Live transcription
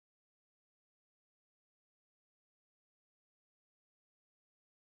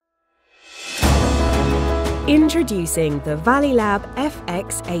Introducing the ValiLab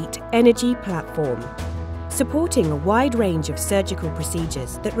FX8 Energy Platform. Supporting a wide range of surgical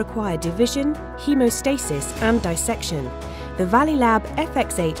procedures that require division, hemostasis and dissection, the ValiLab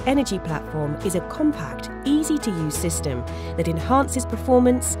FX8 Energy Platform is a compact, easy-to-use system that enhances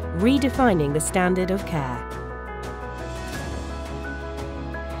performance, redefining the standard of care.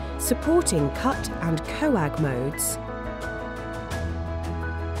 Supporting cut and coag modes,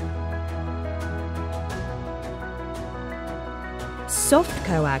 soft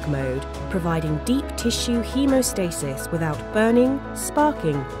coag mode, providing deep tissue hemostasis without burning,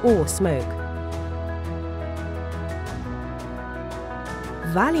 sparking or smoke.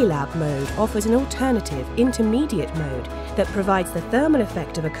 ValiLab mode offers an alternative intermediate mode that provides the thermal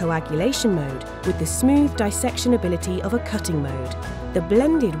effect of a coagulation mode with the smooth dissection ability of a cutting mode. The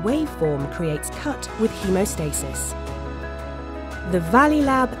blended waveform creates cut with hemostasis. The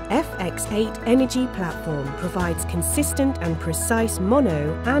ValiLab FX8 Energy Platform provides consistent and precise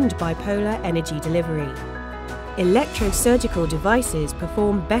mono and bipolar energy delivery. Electrosurgical devices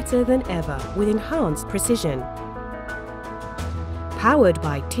perform better than ever with enhanced precision. Powered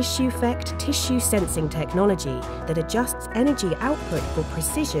by TissueFect tissue sensing technology that adjusts energy output for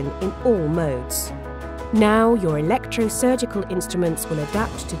precision in all modes. Now your electrosurgical instruments will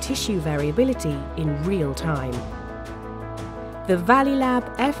adapt to tissue variability in real time. The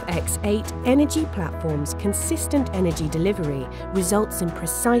ValiLab FX8 Energy Platform's consistent energy delivery results in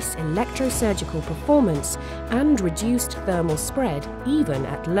precise electrosurgical performance and reduced thermal spread even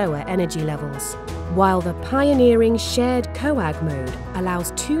at lower energy levels. While the pioneering shared coag mode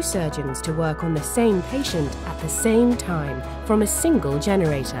allows two surgeons to work on the same patient at the same time from a single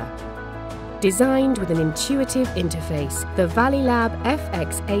generator. Designed with an intuitive interface, the ValiLab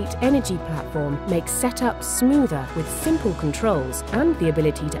FX8 Energy Platform makes setup smoother with simple controls and the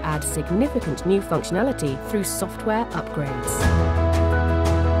ability to add significant new functionality through software upgrades.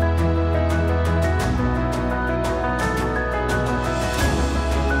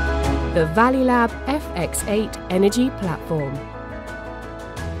 The ValiLab FX8 Energy Platform.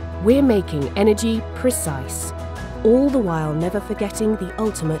 We're making energy precise, all the while never forgetting the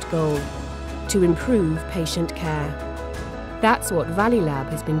ultimate goal: to improve patient care. That's what ValiLab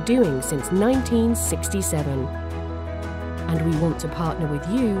has been doing since 1967. And we want to partner with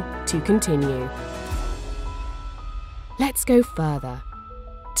you to continue. Let's go further,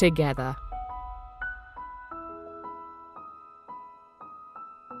 together.